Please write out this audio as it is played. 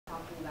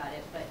about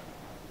it, but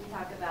we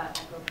talk about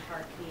Echo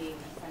Park being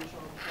a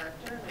central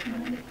character, like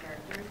one of the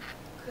characters.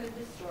 Could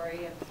the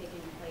story have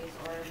taken place,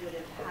 or would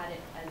have had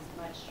it as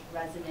much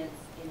resonance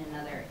in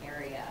another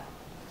area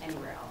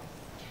anywhere else?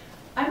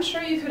 I'm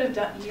sure you could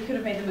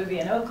have made the movie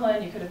in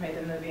Oakland, you could have made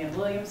the movie in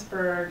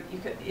Williamsburg, you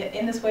could,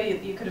 in this way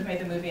you could have made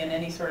the movie in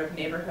any sort of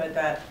neighborhood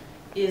that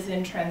is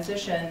in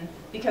transition,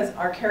 because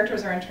our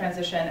characters are in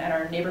transition and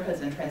our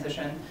neighborhood's in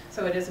transition,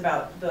 so it is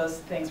about those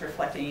things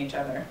reflecting each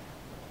other.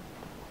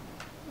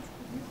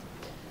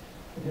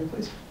 Again,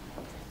 please.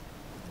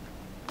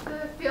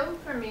 The film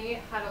for me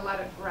had a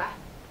lot of breath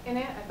in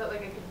it. I felt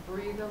like I could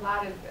breathe a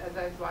lot as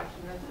I was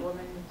watching this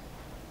woman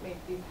make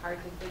these hard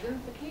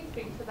decisions. So can you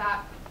speak to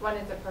that? One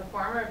is a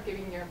performer, of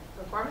giving your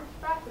performance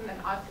breath, and then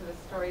also the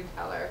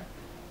storyteller,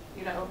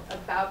 you know,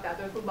 about that.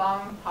 Those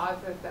long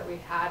pauses that we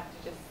had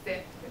to just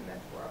sit in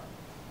this world.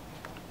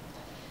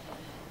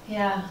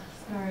 Yeah,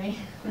 sorry.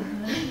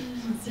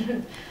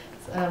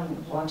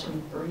 Watch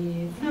him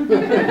breathe.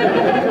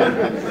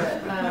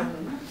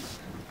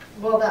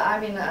 Well, I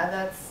mean,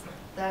 that's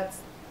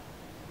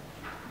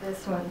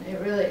this one. It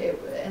really,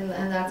 and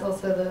that's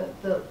also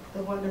the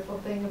wonderful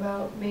thing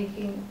about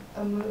making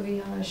a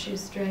movie on a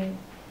shoestring,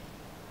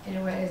 in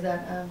a way, is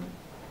that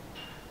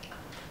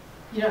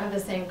you don't have the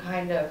same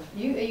kind of,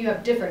 you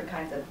have different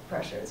kinds of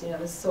pressures. You know,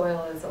 the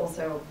soil is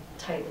also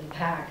tightly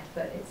packed,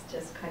 but it's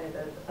just kind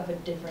of a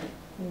different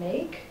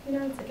make. You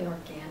know, it's like an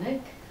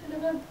organic kind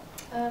of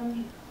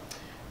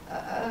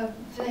a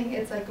thing.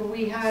 It's like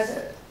we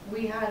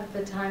had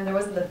the time, there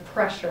wasn't the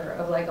pressure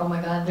of like, oh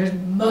my God, there's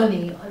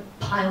money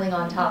piling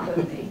on top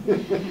of me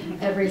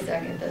every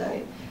second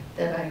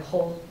that I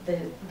hold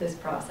this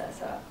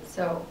process up.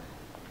 So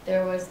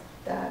there was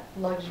that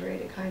luxury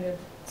to kind of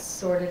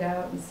sort it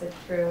out and sit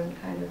through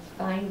and kind of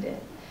find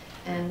it.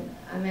 And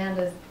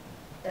Amanda's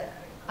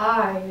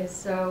eye is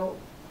so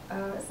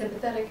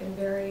sympathetic and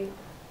very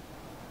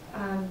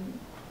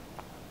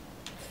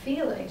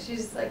feeling.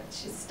 She's like,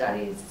 she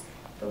studies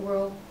the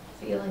world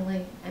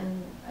feelingly,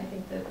 and I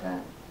think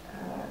that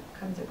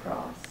comes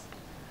across.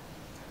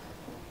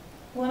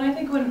 Well, and I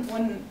think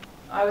when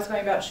I was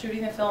going about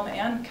shooting the film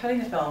and cutting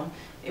the film,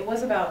 it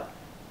was about,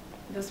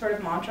 the sort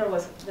of mantra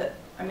was that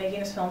I'm making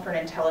this film for an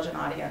intelligent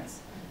audience,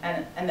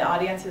 and the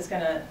audience is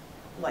gonna,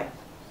 like,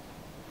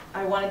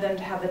 I wanted them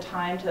to have the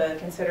time to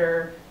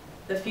consider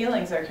the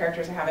feelings their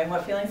characters are having,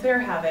 what feelings they're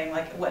having,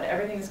 like what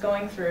everything's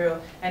going through,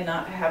 and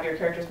not have your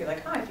characters be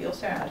like, oh, I feel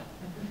sad.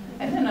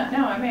 And then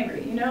now I'm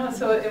angry, you know?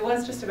 So it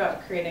was just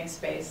about creating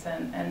space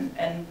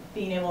and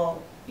being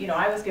able, you know,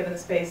 I was given the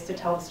space to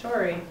tell the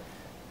story,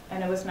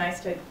 and it was nice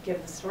to give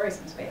the story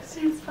some space.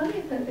 It's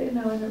funny that, you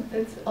know,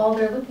 it's all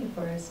they're looking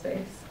for is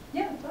space.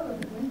 Yeah,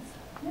 totally.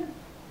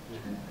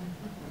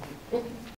 Yeah.